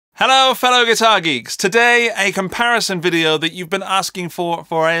Hello fellow guitar geeks. Today a comparison video that you've been asking for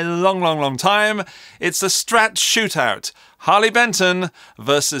a long time. It's the Strat shootout, Harley Benton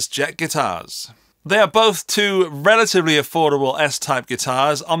versus Jet Guitars. They are both two relatively affordable S-type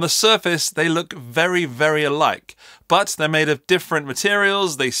guitars. On the surface they look very alike, but they're made of different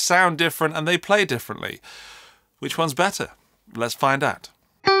materials, they sound different and they play differently. Which one's better? Let's find out.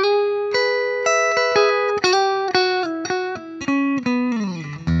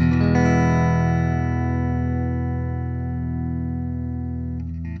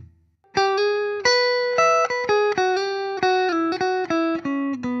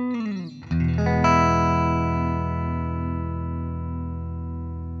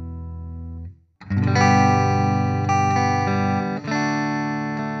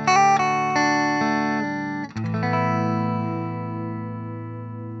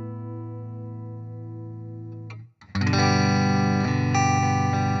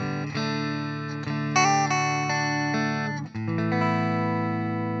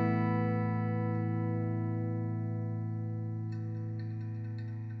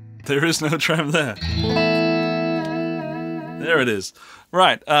 There is no trem there. There it is.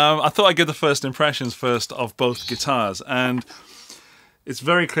 Right, I thought I'd give the first impressions first of both guitars, and it's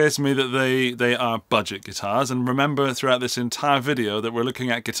very clear to me that they are budget guitars. And remember throughout this entire video that we're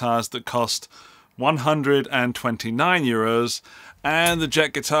looking at guitars that cost 129 euros, and the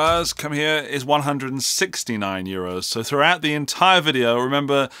Jet Guitars, come here, is 169 euros. So throughout the entire video,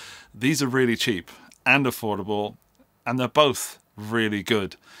 remember, these are really cheap and affordable, and they're both really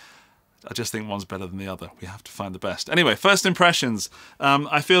good. I just think one's better than the other. We have to find the best. Anyway, first impressions.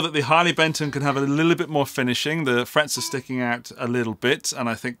 I feel that the Harley Benton can have a little bit more finishing. The frets are sticking out a little bit, and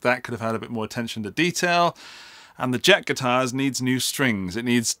I think that could have had a bit more attention to detail. And the Jet Guitars needs new strings. It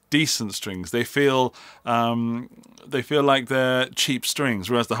needs decent strings. They feel like they're cheap strings,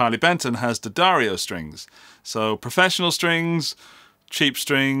 whereas the Harley Benton has D'Addario strings. So professional strings, cheap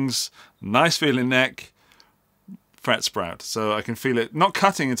strings, nice feeling neck, fret sprout. So I can feel it not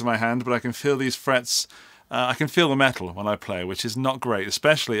cutting into my hand, but I can feel these frets. I can feel the metal when I play, which is not great,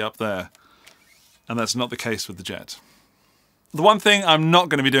 especially up there. And that's not the case with the Jet. The one thing I'm not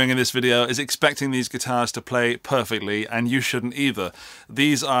going to be doing in this video is expecting these guitars to play perfectly, and you shouldn't either.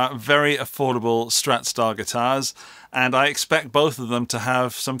 These are very affordable Strat style guitars, and I expect both of them to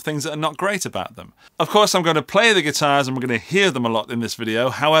have some things that are not great about them. Of course, I'm going to play the guitars and we're going to hear them a lot in this video.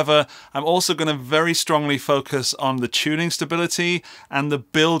 However, I'm also going to very strongly focus on the tuning stability and the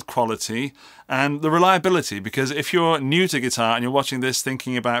build quality and the reliability, because if you're new to guitar and you're watching this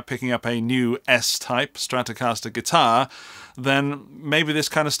thinking about picking up a new S-type Stratocaster guitar, then maybe this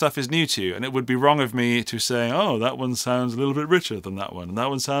kind of stuff is new to you, and it would be wrong of me to say, oh, that one sounds a little bit richer than that one, and that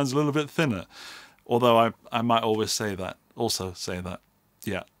one sounds a little bit thinner. Although I might always say that,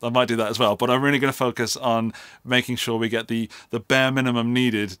 Yeah, I might do that as well, but I'm really going to focus on making sure we get the bare minimum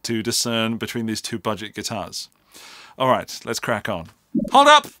needed to discern between these two budget guitars. All right, let's crack on. Hold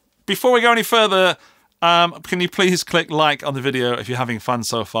up! Before we go any further, can you please click like on the video if you're having fun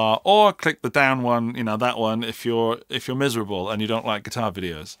so far, or click the down one, you know, that one, if you're miserable and you don't like guitar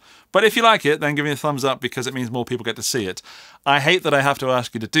videos. But if you like it, then give me a thumbs up, because it means more people get to see it. I hate that I have to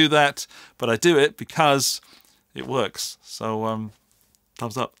ask you to do that, but I do it because it works. So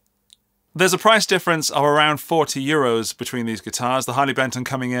thumbs up. There's a price difference of around 40 euros between these guitars, the Harley Benton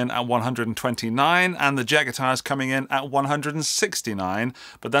coming in at 129 and the Jet Guitars coming in at 169,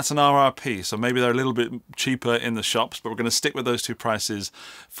 but that's an RRP, so maybe they're a little bit cheaper in the shops, but we're going to stick with those two prices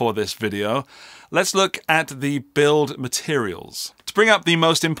for this video. Let's look at the build materials. To bring up the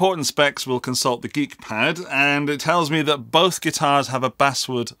most important specs, we'll consult the Geek Pad, and it tells me that both guitars have a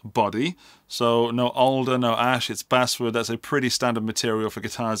basswood body. So no alder, no ash, it's basswood. That's a pretty standard material for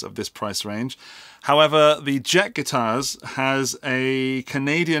guitars of this price range. However, the Jet Guitars has a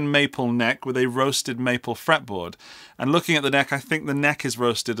Canadian maple neck with a roasted maple fretboard. And looking at the neck, I think the neck is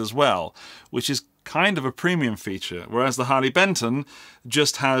roasted as well, which is kind of a premium feature, whereas the Harley Benton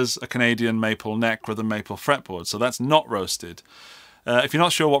just has a Canadian maple neck with a maple fretboard, so that's not roasted. If you're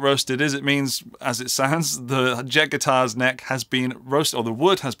not sure what roasted is, it means, as it sounds, the Jet Guitar's neck has been roasted, or the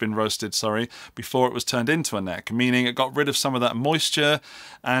wood has been roasted, sorry, before it was turned into a neck, meaning it got rid of some of that moisture,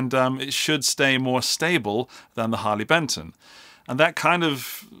 and it should stay more stable than the Harley Benton. And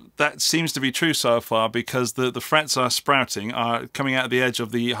that seems to be true so far, because the frets are sprouting, are coming out of the edge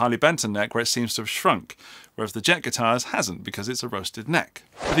of the Harley Benton neck where it seems to have shrunk, whereas the Jet Guitars hasn't, because it's a roasted neck.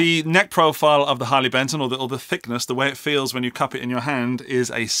 The neck profile of the Harley Benton, or the thickness, the way it feels when you cup it in your hand,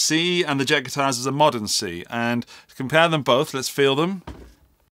 is a C, and the Jet Guitars is a modern C. And to compare them both, let's feel them.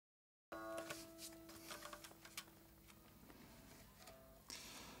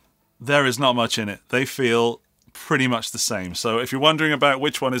 there is not much in it. They feel pretty much the same. So if you're wondering about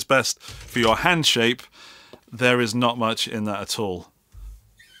which one is best for your hand shape, there is not much in that at all.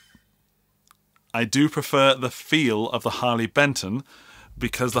 I do prefer the feel of the Harley Benton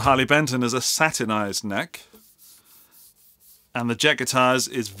because the Harley Benton is a satinized neck and the Jet Guitars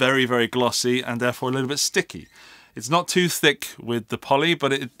is very, very glossy and therefore a little bit sticky. It's not too thick with the poly,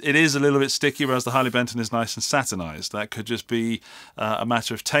 but it is a little bit sticky, whereas the Harley Benton is nice and satinized. That could just be a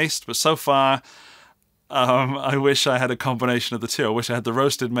matter of taste, but so far I wish I had a combination of the two. I wish I had the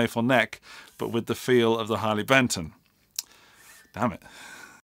roasted maple neck, but with the feel of the Harley Benton. Damn it.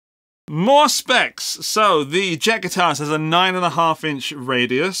 More specs. So the Jet Guitars has a 9.5-inch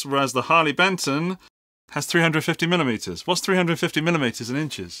radius, whereas the Harley Benton has 350 millimeters. What's 350 millimeters in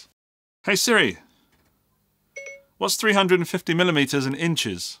inches? Hey Siri, what's 350 millimeters in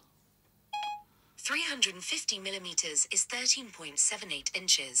inches? 350 millimeters is 13.78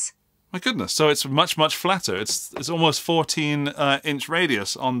 inches. My goodness, so it's much, much flatter. It's almost 14-inch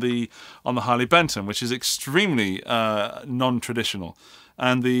radius on the Harley Benton, which is extremely non-traditional.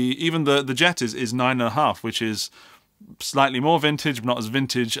 And even the Jet is 9.5, which is slightly more vintage, but not as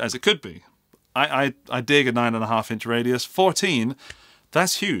vintage as it could be. I dig a 9.5-inch radius. 14,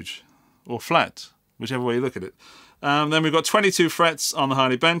 that's huge, or flat, whichever way you look at it. Then we've got 22 frets on the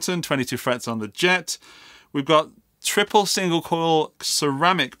Harley Benton, 22 frets on the Jet. We've got triple single coil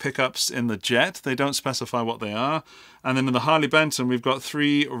ceramic pickups in the Jet. They don't specify what they are. And then in the Harley Benton, we've got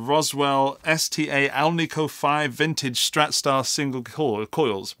 3 Roswell STA Alnico 5 vintage Strat style single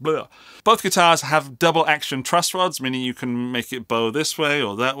coils. Blah. Both guitars have double action truss rods, meaning you can make it bow this way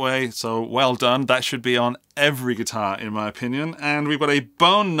or that way. So well done. That should be on every guitar, in my opinion. And we've got a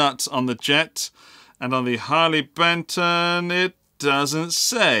bone nut on the Jet. And on the Harley Benton, it doesn't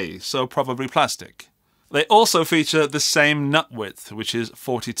say. So probably plastic. They also feature the same nut width, which is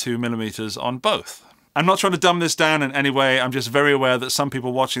 42 millimeters on both. I'm not trying to dumb this down in any way, I'm just very aware that some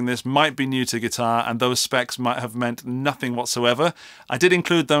people watching this might be new to guitar and those specs might have meant nothing whatsoever. I did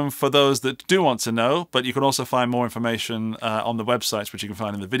include them for those that do want to know, but you can also find more information on the websites, which you can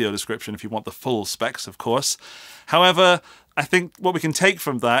find in the video description if you want the full specs, of course. However, I think what we can take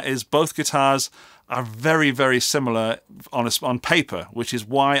from that is both guitars are very, very similar on paper, which is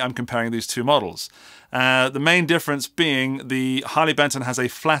why I'm comparing these two models. The main difference being the Harley Benton has a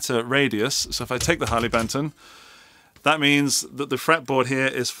flatter radius. So if I take the Harley Benton, that means that the fretboard here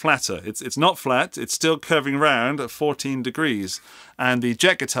is flatter. It's not flat, it's still curving round at 14 degrees. And the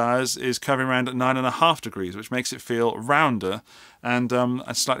Jet Guitars is curving around at 9.5 degrees, which makes it feel rounder and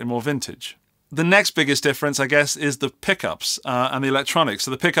slightly more vintage. The next biggest difference, I guess, is the pickups and the electronics.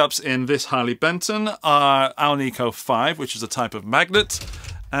 So the pickups in this Harley Benton are Alnico 5, which is a type of magnet,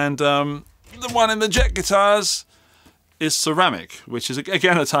 and the one in the Jet Guitars is ceramic, which is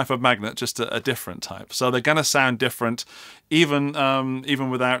again a type of magnet, just a different type. So they're going to sound different, even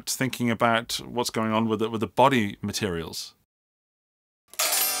without thinking about what's going on with the body materials.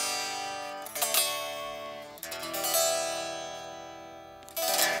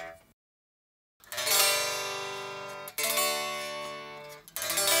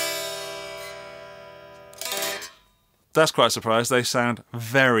 That's quite a surprise. They sound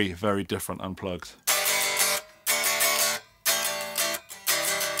very, very different unplugged.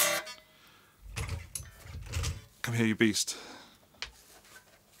 Come here, you beast.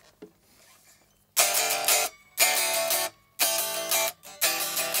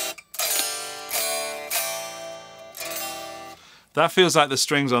 That feels like the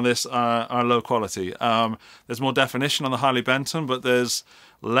strings on this are low quality. There's more definition on the Harley Benton, but there's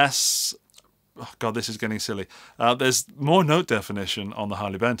less... Oh God, this is getting silly. There's more note definition on the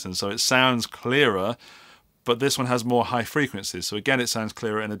Harley Benton, so it sounds clearer, but this one has more high frequencies, so again it sounds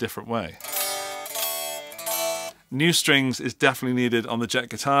clearer in a different way. New strings is definitely needed on the Jet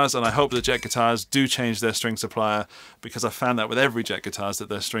Guitars, and I hope the Jet Guitars do change their string supplier, because I found that with every Jet Guitars that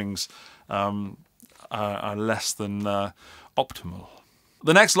their strings are less than optimal.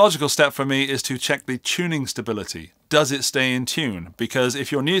 The next logical step for me is to check the tuning stability. Does it stay in tune? Because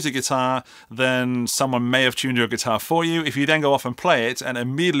if you're new to guitar, then someone may have tuned your guitar for you. If you then go off and play it and it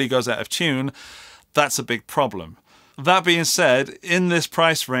immediately goes out of tune, that's a big problem. That being said, in this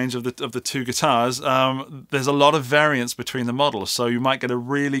price range of the two guitars, there's a lot of variance between the models. So you might get a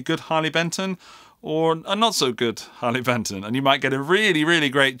really good Harley Benton or a not so good Harley Benton, and you might get a really, really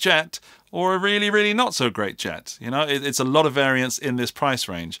great Jet or a really, really not so great Jet. You know, it's a lot of variance in this price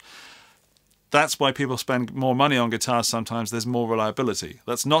range. That's why people spend more money on guitars sometimes. There's more reliability.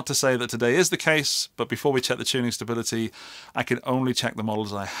 That's not to say that today is the case, but before we check the tuning stability, I can only check the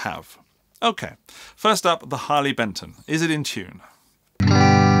models I have. Okay, first up, the Harley Benton. Is it in tune?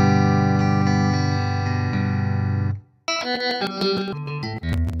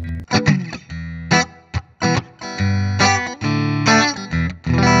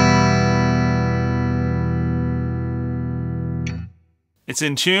 It's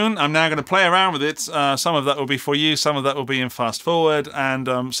in tune. I'm now going to play around with it. Some of that will be for you, some of that will be in fast forward,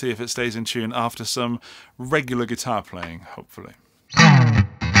 and see if it stays in tune after some regular guitar playing, hopefully.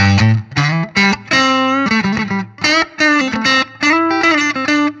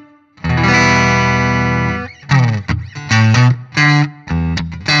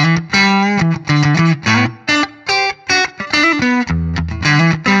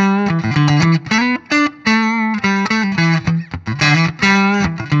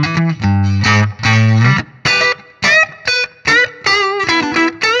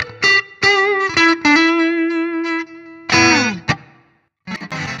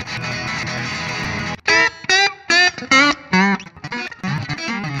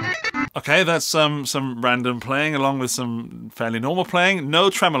 Okay, that's some random playing along with some fairly normal playing. No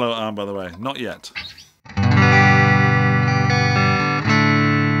tremolo arm, by the way, not yet.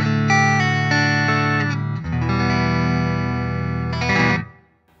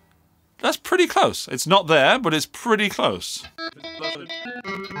 That's pretty close. It's not there, but it's pretty close.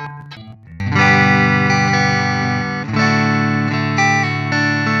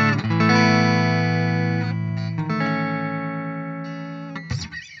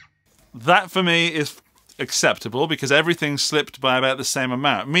 That for me is acceptable because everything slipped by about the same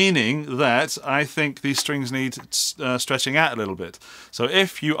amount, meaning that I think these strings need stretching out a little bit. So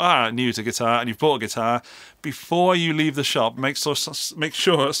if you are new to guitar and you've bought a guitar, before you leave the shop, make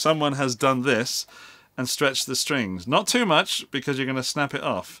sure someone has done this and stretched the strings. Not too much because you're going to snap it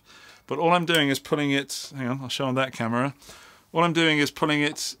off. But all I'm doing is pulling it, hang on, I'll show on that camera. All I'm doing is pulling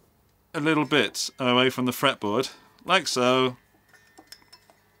it a little bit away from the fretboard, like so.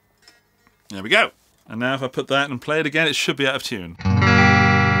 There we go. And now if I put that and play it again, it should be out of tune.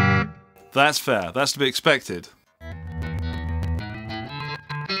 That's fair. That's to be expected.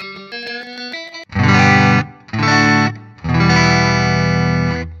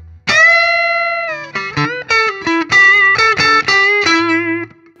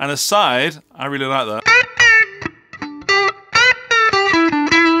 And aside, I really like that.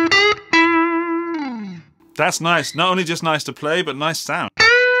 That's nice. Not only just nice to play, but nice sound.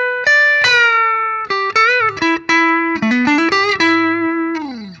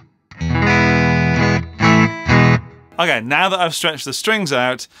 Okay, now that I've stretched the strings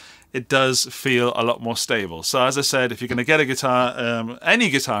out, it does feel a lot more stable. So as I said, if you're going to get a guitar,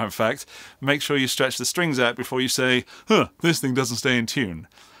 any guitar in fact, make sure you stretch the strings out before you say, huh, this thing doesn't stay in tune.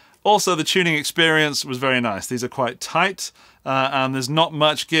 Also, the tuning experience was very nice. These are quite tight, and there's not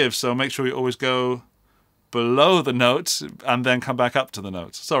much give, so make sure you always go below the note and then come back up to the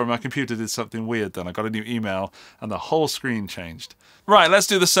note. Sorry, my computer did something weird then. I got a new email and the whole screen changed. Right, let's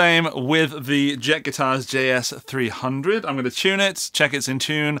do the same with the Jet Guitars JS300. I'm going to tune it, check it's in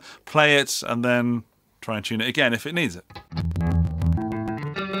tune, play it, and then try and tune it again if it needs it.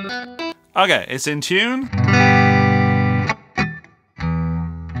 Okay, it's in tune.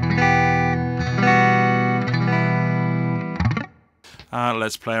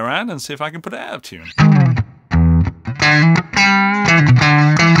 Let's play around and see if I can put it out of tune.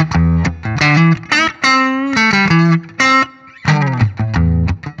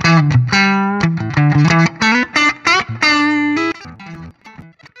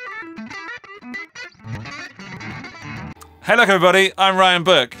 Hey look everybody, I'm Ryan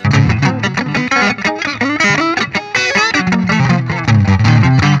Burke.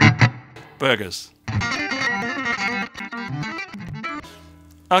 Burgers.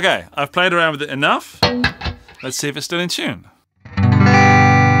 Okay, I've played around with it enough. Let's see if it's still in tune.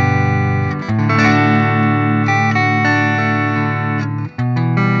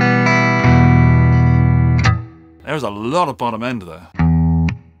 There was a lot of bottom end there.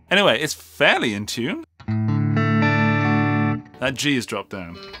 Anyway, it's fairly in tune. That G is dropped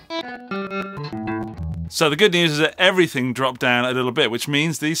down. So the good news is that everything dropped down a little bit, which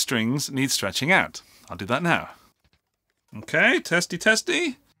means these strings need stretching out. I'll do that now. Okay, testy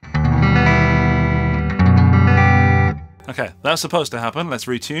testy. Okay, that's supposed to happen. Let's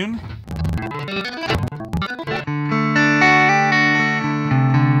retune.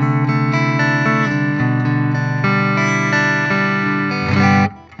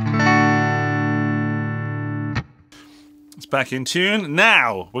 Back in tune.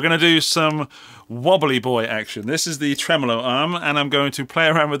 Now we're going to do some wobbly boy action. This is the tremolo arm and I'm going to play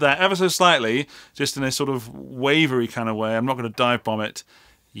around with that ever so slightly, just in a sort of wavery kind of way. I'm not going to dive bomb it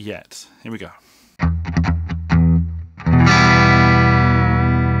yet. Here we go.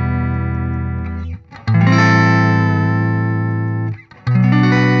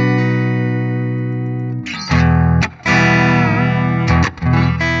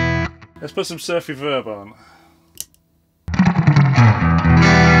 Let's put some surfy verb on.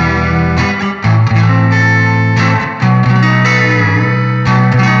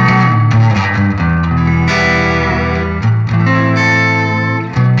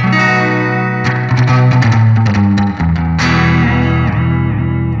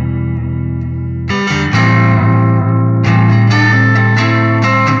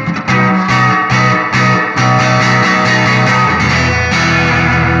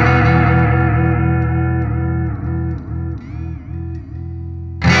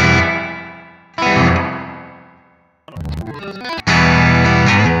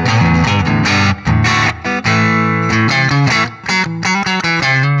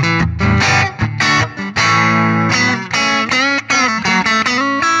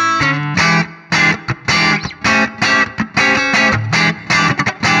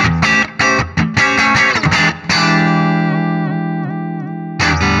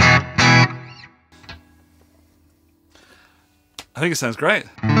 I think it sounds great.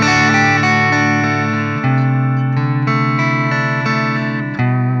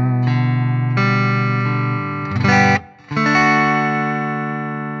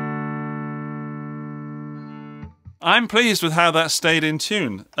 I'm pleased with how that stayed in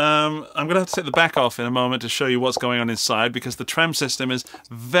tune. I'm going to have to take the back off in a moment to show you what's going on inside because the trem system is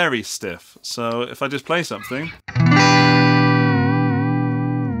very stiff. So if I just play something,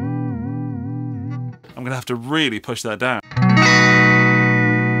 I'm going to have to really push that down.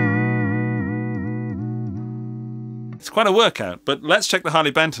 It's quite a workout, but let's check the Harley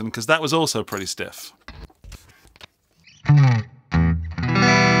Benton because that was also pretty stiff.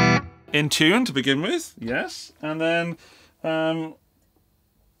 In tune to begin with, yes, and then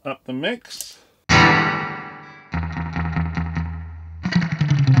up the mix.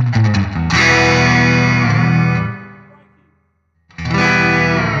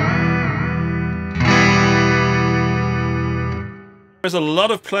 There's a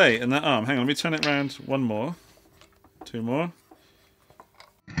lot of play in that arm. Hang on, let me turn it around one more. Two more.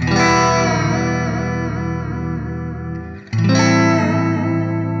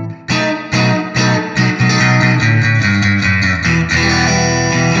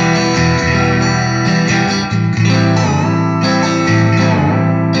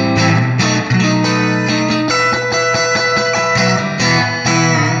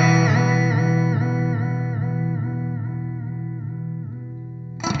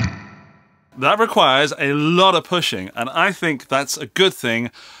 That requires a lot of pushing, and I think that's a good thing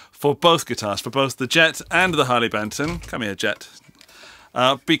for both guitars, for both the Jet and the Harley Benton. Come here, Jet.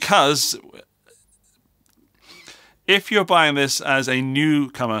 Because if you're buying this as a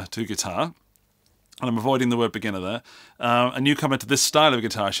newcomer to guitar, and I'm avoiding the word beginner there, a newcomer to this style of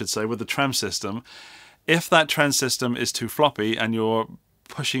guitar, I should say, with the trem system, if that trem system is too floppy and you're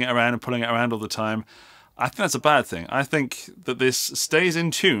pushing it around and pulling it around all the time, I think that's a bad thing. I think that this stays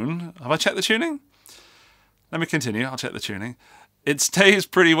in tune. Have I checked the tuning? Let me continue. I'll check the tuning. It stays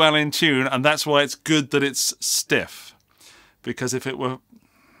pretty well in tune, and that's why it's good that it's stiff. Because if it were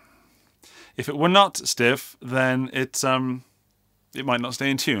not stiff, then it might not stay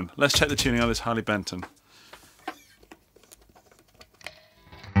in tune. Let's check the tuning on this Harley Benton.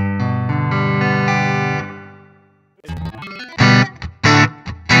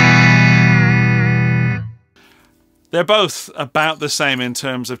 They're both about the same in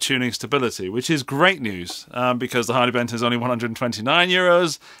terms of tuning stability, which is great news because the Harley Benton is only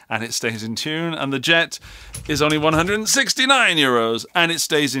 €129 and it stays in tune, and the Jet is only €169 and it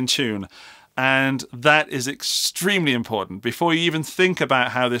stays in tune. And that is extremely important. Before you even think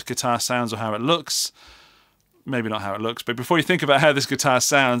about how this guitar sounds or how it looks, maybe not how it looks, but before you think about how this guitar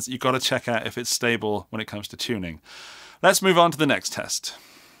sounds, you've got to check out if it's stable when it comes to tuning. Let's move on to the next test.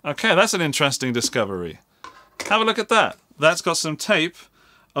 Okay, that's an interesting discovery. Have a look at that. That's got some tape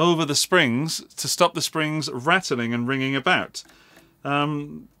over the springs to stop the springs rattling and ringing about.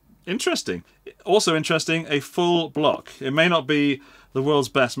 Interesting. Also interesting, a full block. It may not be the world's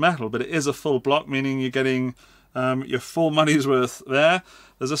best metal, but it is a full block, meaning you're getting your full money's worth there.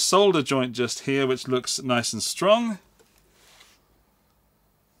 There's a solder joint just here, which looks nice and strong.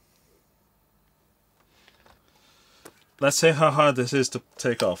 Let's see how hard this is to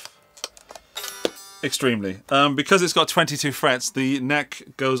take off. Extremely. Because it's got 22 frets, the neck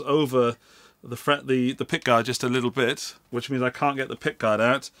goes over the pick guard just a little bit, which means I can't get the pick guard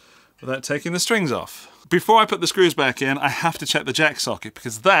out without taking the strings off. Before I put the screws back in, I have to check the jack socket,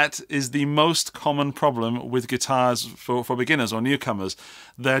 because that is the most common problem with guitars for beginners or newcomers.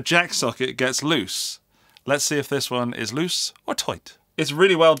 Their jack socket gets loose. Let's see if this one is loose or tight. It's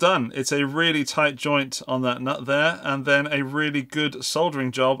really well done. It's a really tight joint on that nut there, and then a really good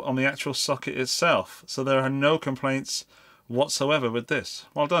soldering job on the actual socket itself. So there are no complaints whatsoever with this.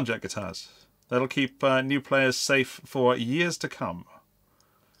 Well done, Jet Guitars. That'll keep new players safe for years to come.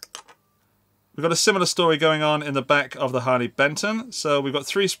 We've got a similar story going on in the back of the Harley Benton. So we've got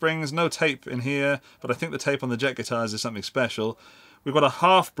 3 springs, no tape in here, but I think the tape on the Jet Guitars is something special. We've got a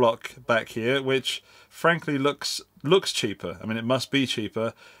half block back here, which frankly looks cheaper. I mean, it must be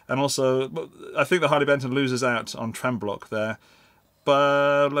cheaper. And also, I think the Harley Benton loses out on trem block there.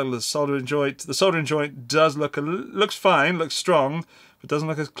 But the soldering joint does looks fine, looks strong, but doesn't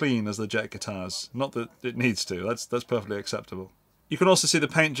look as clean as the Jet Guitars. Not that it needs to. That's perfectly acceptable. You can also see the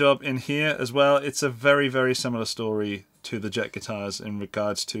paint job in here as well. It's a very, very similar story to the Jet Guitars in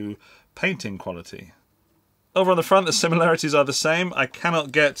regards to painting quality. Over on the front, the similarities are the same. I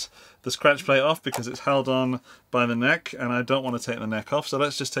cannot get the scratch plate off because it's held on by the neck, and I don't want to take the neck off. So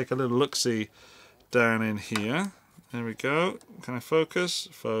let's just take a little look-see down in here. There we go. Can I focus?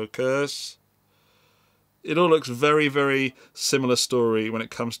 Focus. It all looks very, very similar story when it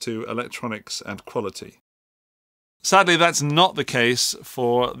comes to electronics and quality. Sadly, that's not the case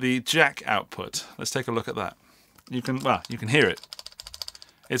for the jack output. Let's take a look at that. You can hear it.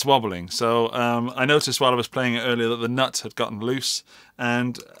 It's wobbling. So I noticed while I was playing it earlier that the nut had gotten loose,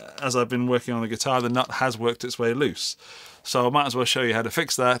 and as I've been working on the guitar, the nut has worked its way loose. So I might as well show you how to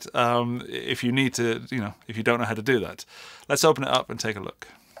fix that if you need to, if you don't know how to do that. Let's open it up and take a look.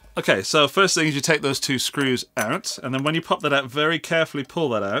 Okay, so first thing is you take those 2 screws out, and then when you pop that out, very carefully pull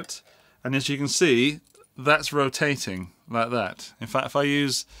that out, and as you can see, that's rotating like that. In fact, if I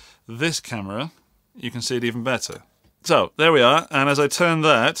use this camera, you can see it even better. So there we are, and as I turn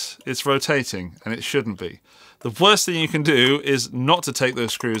that, it's rotating, and it shouldn't be. The worst thing you can do is not to take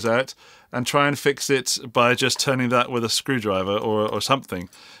those screws out and try and fix it by just turning that with a screwdriver or something.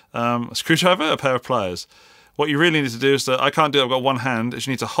 A screwdriver, a pair of pliers. What you really need to do is that, I can't do it, I've got one hand, is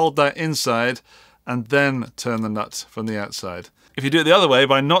you need to hold that inside and then turn the nut from the outside. If you do it the other way,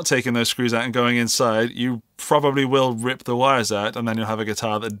 by not taking those screws out and going inside, you probably will rip the wires out, and then you'll have a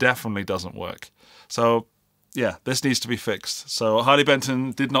guitar that definitely doesn't work. So yeah, this needs to be fixed. So Harley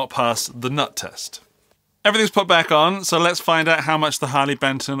Benton did not pass the nut test. Everything's put back on, so let's find out how much the Harley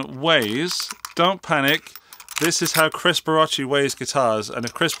Benton weighs. Don't panic. This is how Chris Barocci weighs guitars, and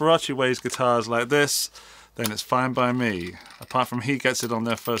if Chris Barocci weighs guitars like this, then it's fine by me. Apart from he gets it on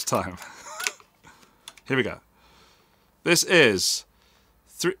their first time. Here we go. This is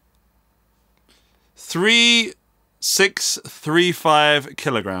 3635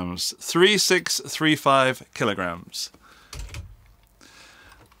 kilograms. 3635 kilograms.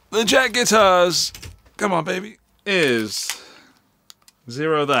 The Jet Guitars, come on baby, is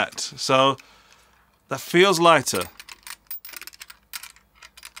 0 that. So that feels lighter.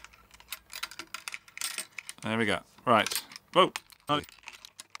 There we go. Right. Whoa.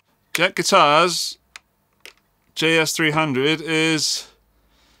 Jet Guitars JS300 is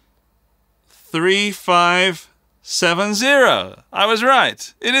 3570. I was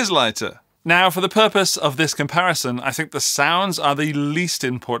right. It is lighter. Now, for the purpose of this comparison, I think the sounds are the least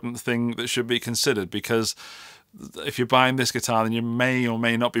important thing that should be considered, because if you're buying this guitar, then you may or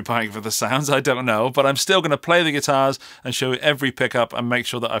may not be buying for the sounds. I don't know, but I'm still going to play the guitars and show you every pickup and make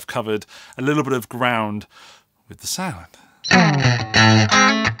sure that I've covered a little bit of ground with the sound.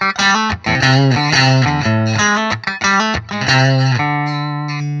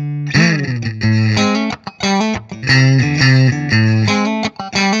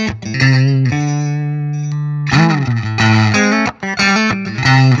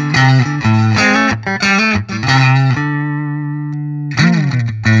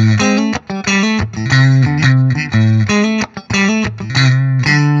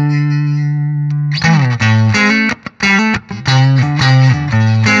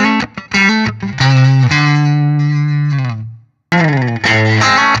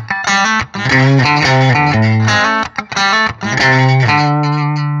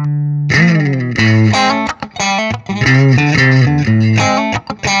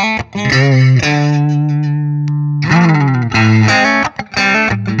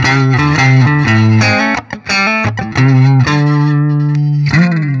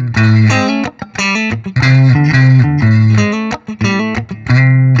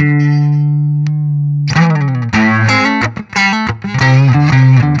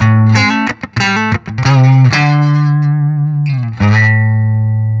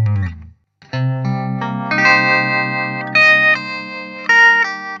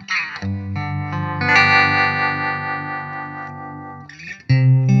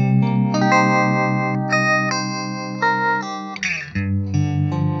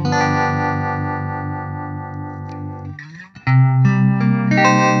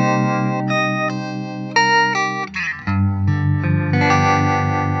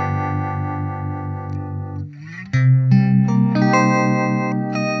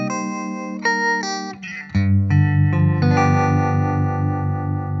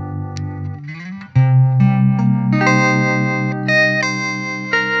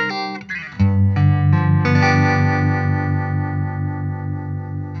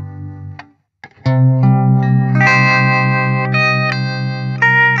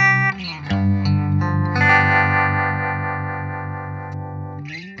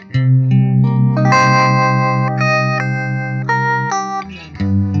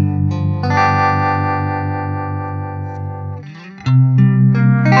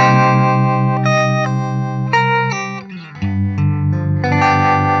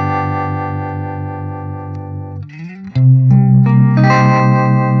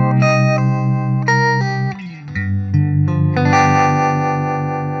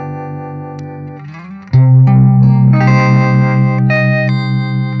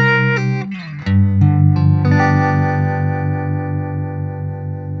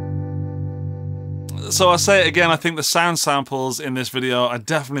 So I'll say it again, I think the sound samples in this video are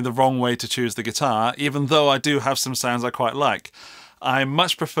definitely the wrong way to choose the guitar, even though I do have some sounds I quite like. I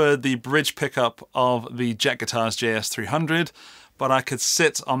much preferred the bridge pickup of the Jet Guitars JS300, but I could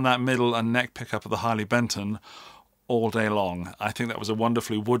sit on that middle and neck pickup of the Harley Benton all day long. I think that was a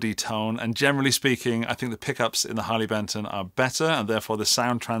wonderfully woody tone, and generally speaking, I think the pickups in the Harley Benton are better, and therefore the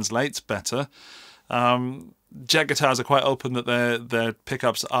sound translates better. Jet guitars are quite open that their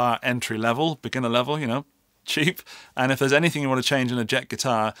pickups are entry level, beginner level, you know, cheap. And if there's anything you want to change in a Jet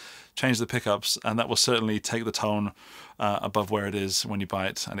guitar, change the pickups, and that will certainly take the tone above where it is when you buy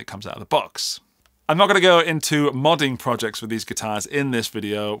it and it comes out of the box. I'm not going to go into modding projects with these guitars in this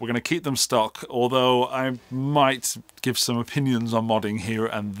video. We're going to keep them stock, although I might give some opinions on modding here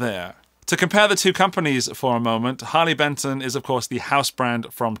and there. To compare the two companies for a moment, Harley Benton is of course the house brand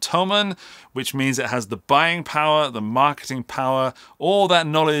from Thomann, which means it has the buying power, the marketing power, all that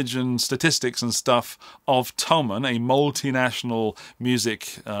knowledge and statistics and stuff of Thomann, a multinational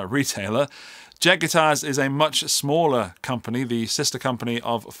music retailer. Jet Guitars is a much smaller company, the sister company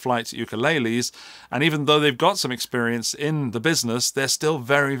of Flight Ukuleles, and even though they've got some experience in the business, they're still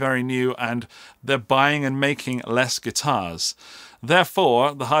very, very new, and they're buying and making less guitars.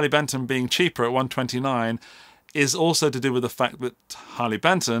 Therefore, the Harley Benton being cheaper at $129 is also to do with the fact that Harley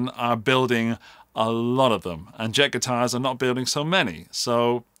Benton are building a lot of them, and Jet Guitars are not building so many.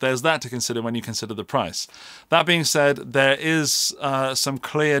 So there's that to consider when you consider the price. That being said, there is some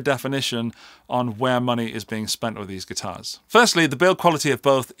clear definition on where money is being spent with these guitars. Firstly, the build quality of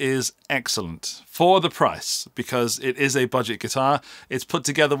both is excellent for the price, because it is a budget guitar. It's put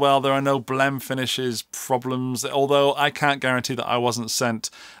together well, there are no blem finishes, problems, although I can't guarantee that I wasn't sent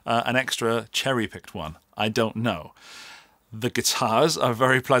an extra cherry-picked one. I don't know. The guitars are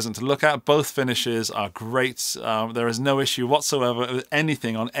very pleasant to look at. Both finishes are great. There is no issue whatsoever with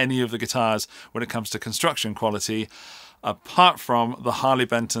anything on any of the guitars when it comes to construction quality, apart from the Harley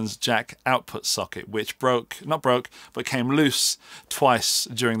Benton's jack output socket, which not broke, but came loose twice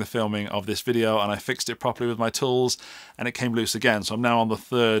during the filming of this video, and I fixed it properly with my tools, and it came loose again. So I'm now on the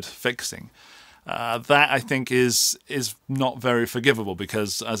third fixing. That I think is not very forgivable,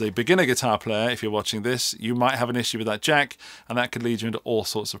 because as a beginner guitar player, if you're watching this, you might have an issue with that jack, and that could lead you into all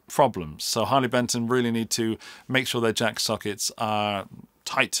sorts of problems. So Harley Benton really need to make sure their jack sockets are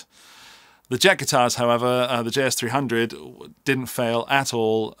tight. The Jet guitars, however, the JS300 didn't fail at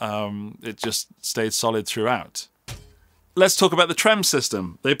all. It just stayed solid throughout. Let's talk about the trem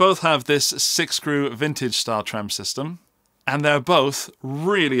system. They both have this 6-screw vintage style trem system, and they're both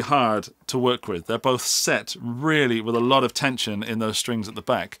really hard to work with. They're both set really with a lot of tension in those strings at the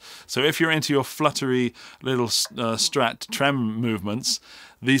back. So if you're into your fluttery little Strat trem movements,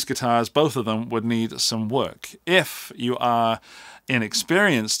 these guitars, both of them, would need some work. If you are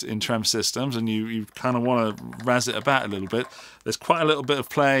inexperienced in trem systems and you kind of want to razz it about a little bit, there's quite a little bit of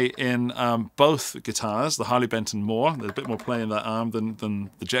play in both guitars. The Harley Benton more, there's a bit more play in that arm than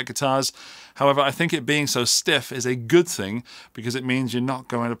the Jet guitars. However, I think it being so stiff is a good thing, because it means you're not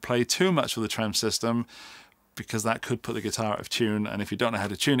going to play too much with the trem system, because that could put the guitar out of tune, and if you don't know how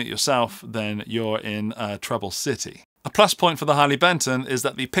to tune it yourself, then you're in trouble city. A plus point for the Harley Benton is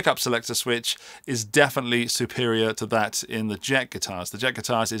that the pickup selector switch is definitely superior to that in the Jet guitars. The Jet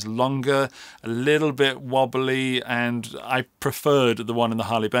guitars is longer, a little bit wobbly, and I preferred the one in the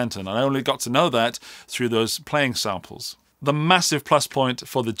Harley Benton. I only got to know that through those playing samples. The massive plus point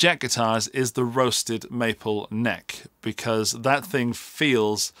for the Jet guitars is the roasted maple neck, because that thing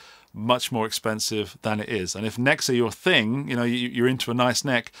feels much more expensive than it is. And if necks are your thing, you know, you're into a nice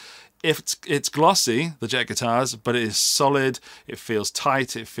neck, if it's glossy, the Jet guitars, but it is solid, it feels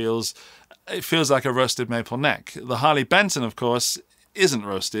tight, it feels like a roasted maple neck. The Harley Benton, of course, isn't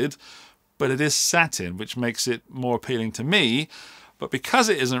roasted, but it is satin, which makes it more appealing to me. But because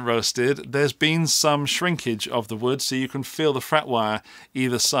it isn't roasted, there's been some shrinkage of the wood, so you can feel the fret wire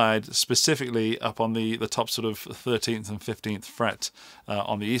either side, specifically up on the top sort of 13th and 15th fret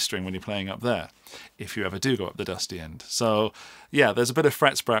on the E string when you're playing up there, if you ever do go up the dusty end. So yeah, there's a bit of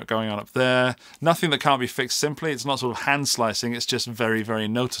fret sprout going on up there. Nothing that can't be fixed simply. It's not sort of hand slicing, it's just very, very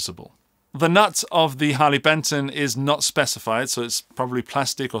noticeable. The nut of the Harley Benton is not specified, so it's probably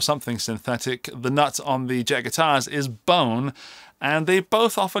plastic or something synthetic. The nut on the Jet guitars is bone, and they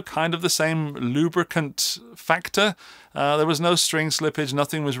both offer kind of the same lubricant factor. There was no string slippage,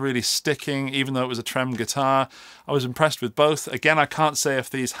 nothing was really sticking, even though it was a trem guitar. I was impressed with both. Again, I can't say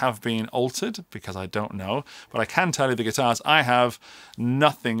if these have been altered, because I don't know, but I can tell you the guitars I have,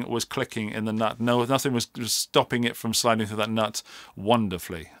 nothing was clicking in the nut. No, nothing was stopping it from sliding through that nut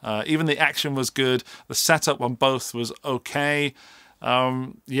wonderfully. Even the action was good. The setup on both was okay.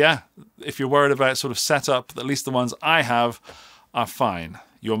 Yeah, if you're worried about sort of setup, at least the ones I have are fine.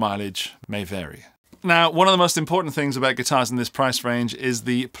 Your mileage may vary. Now, one of the most important things about guitars in this price range is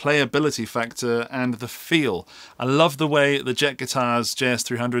the playability factor and the feel. I love the way the Jet Guitars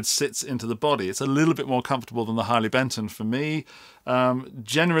JS300 sits into the body. It's a little bit more comfortable than the Harley Benton for me.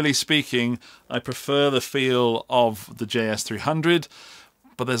 Generally speaking, I prefer the feel of the JS300,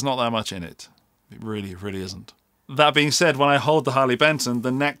 but there's not that much in it. It really, really isn't. That being said, when I hold the Harley Benton,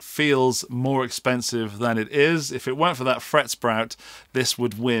 the neck feels more expensive than it is. If it weren't for that fret sprout, this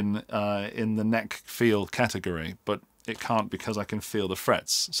would win in the neck feel category, but it can't because I can feel the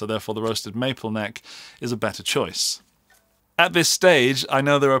frets. So therefore the roasted maple neck is a better choice. At this stage, I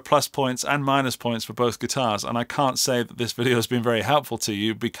know there are plus points and minus points for both guitars, and I can't say that this video has been very helpful to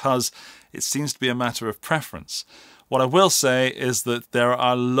you because it seems to be a matter of preference. What I will say is that there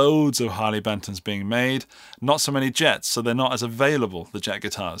are loads of Harley Bentons being made, not so many Jets, so they're not as available, the Jet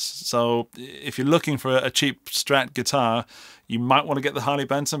guitars. So if you're looking for a cheap Strat guitar, you might want to get the Harley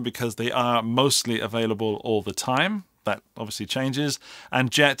Benton because they are mostly available all the time. That obviously changes.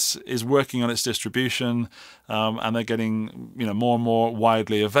 And Jet is working on its distribution, and they're getting, you know, more and more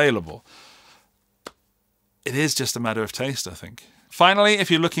widely available. It is just a matter of taste, I think. Finally, if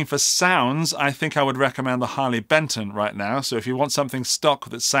you're looking for sounds, I think I would recommend the Harley Benton right now. So if you want something stock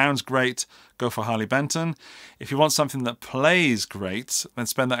that sounds great, go for Harley Benton. If you want something that plays great, then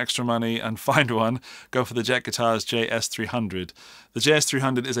spend that extra money and find one. Go for the Jet Guitars JS300. The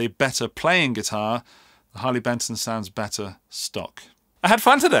JS300 is a better playing guitar. The Harley Benton sounds better stock. I had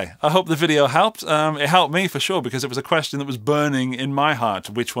fun today. I hope the video helped. It helped me for sure because it was a question that was burning in my heart.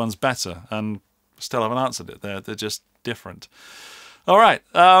 Which one's better? And still haven't answered it. They're just different. All right,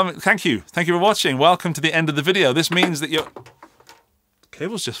 thank you. Thank you for watching. Welcome to the end of the video. This means that your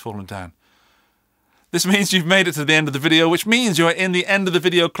cable's just fallen down. This means you've made it to the end of the video, which means you're in the end of the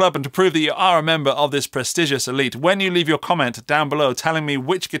video club. And to prove that you are a member of this prestigious elite, when you leave your comment down below telling me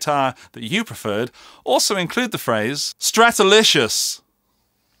which guitar that you preferred, also include the phrase Stratalicious.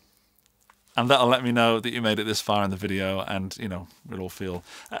 And that'll let me know that you made it this far in the video, and, you know, it'll feel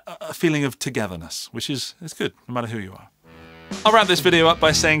a feeling of togetherness, which is good, no matter who you are. I'll wrap this video up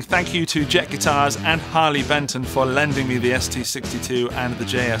by saying thank you to Jet Guitars and Harley Benton for lending me the ST62 and the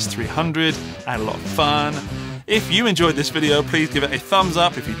JS300. I had a lot of fun. If you enjoyed this video, please give it a thumbs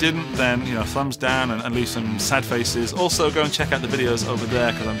up. If you didn't, then, you know, thumbs down and leave some sad faces. Also, go and check out the videos over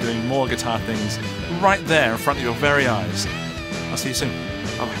there because I'm doing more guitar things right there in front of your very eyes. I'll see you soon.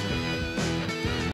 Bye-bye.